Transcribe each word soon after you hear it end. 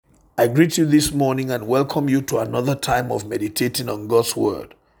I greet you this morning and welcome you to another time of meditating on God's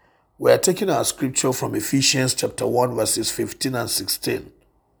Word. We are taking our scripture from Ephesians chapter 1 verses 15 and 16.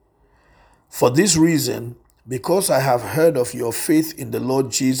 For this reason, because I have heard of your faith in the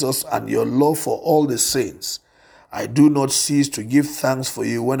Lord Jesus and your love for all the saints, I do not cease to give thanks for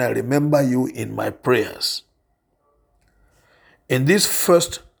you when I remember you in my prayers. In this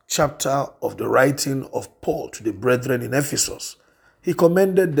first chapter of the writing of Paul to the brethren in Ephesus, he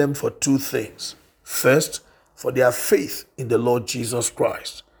commended them for two things. First, for their faith in the Lord Jesus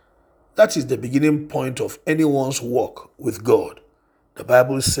Christ. That is the beginning point of anyone's walk with God. The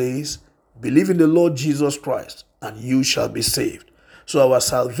Bible says, believe in the Lord Jesus Christ and you shall be saved. So our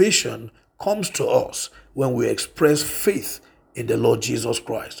salvation comes to us when we express faith in the Lord Jesus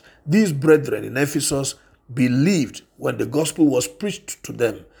Christ. These brethren in Ephesus believed when the gospel was preached to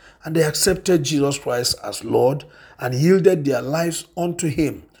them, and they accepted Jesus Christ as Lord and yielded their lives unto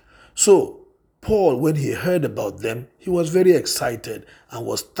him. So Paul, when he heard about them, he was very excited and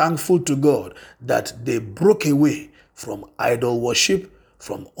was thankful to God that they broke away from idol worship,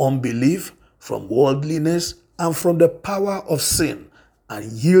 from unbelief, from worldliness, and from the power of sin,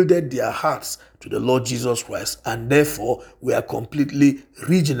 and yielded their hearts to the Lord Jesus Christ, and therefore were completely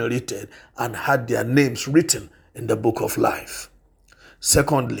regenerated and had their names written in the book of life.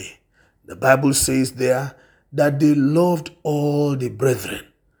 Secondly, the Bible says there that they loved all the brethren.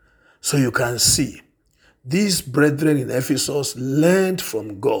 So you can see, these brethren in Ephesus learned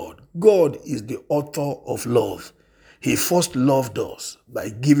from God. God is the author of love. He first loved us by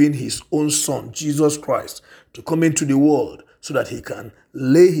giving his own son, Jesus Christ, to come into the world so that he can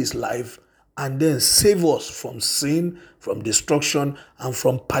lay his life and then save us from sin, from destruction, and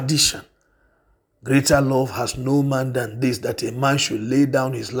from perdition. Greater love has no man than this, that a man should lay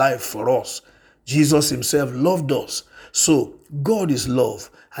down his life for us. Jesus himself loved us. So God is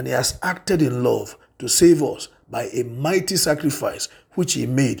love, and he has acted in love to save us by a mighty sacrifice which he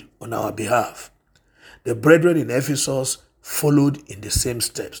made on our behalf. The brethren in Ephesus followed in the same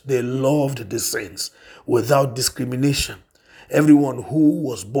steps. They loved the saints without discrimination. Everyone who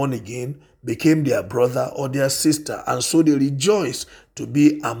was born again became their brother or their sister, and so they rejoiced to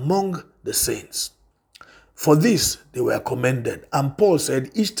be among the saints. For this they were commended, and Paul said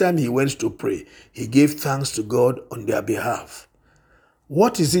each time he went to pray, he gave thanks to God on their behalf.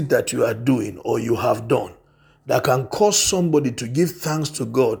 What is it that you are doing or you have done that can cause somebody to give thanks to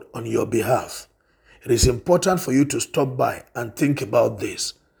God on your behalf? It is important for you to stop by and think about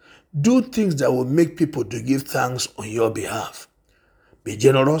this. Do things that will make people to give thanks on your behalf. Be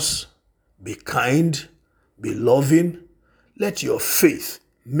generous, be kind, be loving. Let your faith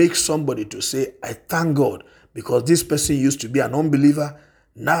make somebody to say, I thank God because this person used to be an unbeliever.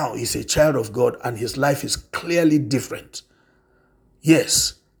 Now he's a child of God and his life is clearly different.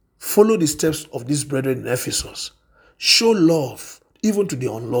 Yes, follow the steps of these brethren in Ephesus. Show love even to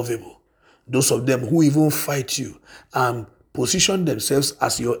the unlovable. Those of them who even fight you and position themselves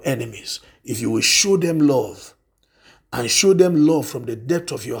as your enemies. If you will show them love and show them love from the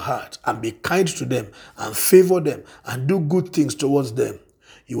depth of your heart and be kind to them and favor them and do good things towards them,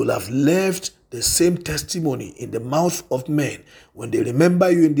 you will have left the same testimony in the mouth of men. When they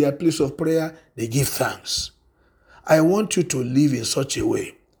remember you in their place of prayer, they give thanks. I want you to live in such a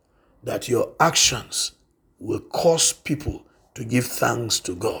way that your actions will cause people to give thanks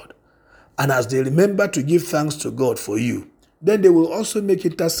to God. And as they remember to give thanks to God for you, then they will also make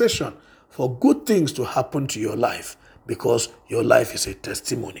intercession for good things to happen to your life, because your life is a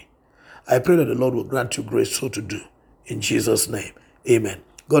testimony. I pray that the Lord will grant you grace so to do. In Jesus' name, amen.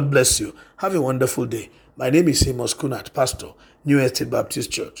 God bless you. Have a wonderful day. My name is Amos Kunat, Pastor, New Estate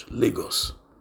Baptist Church, Lagos.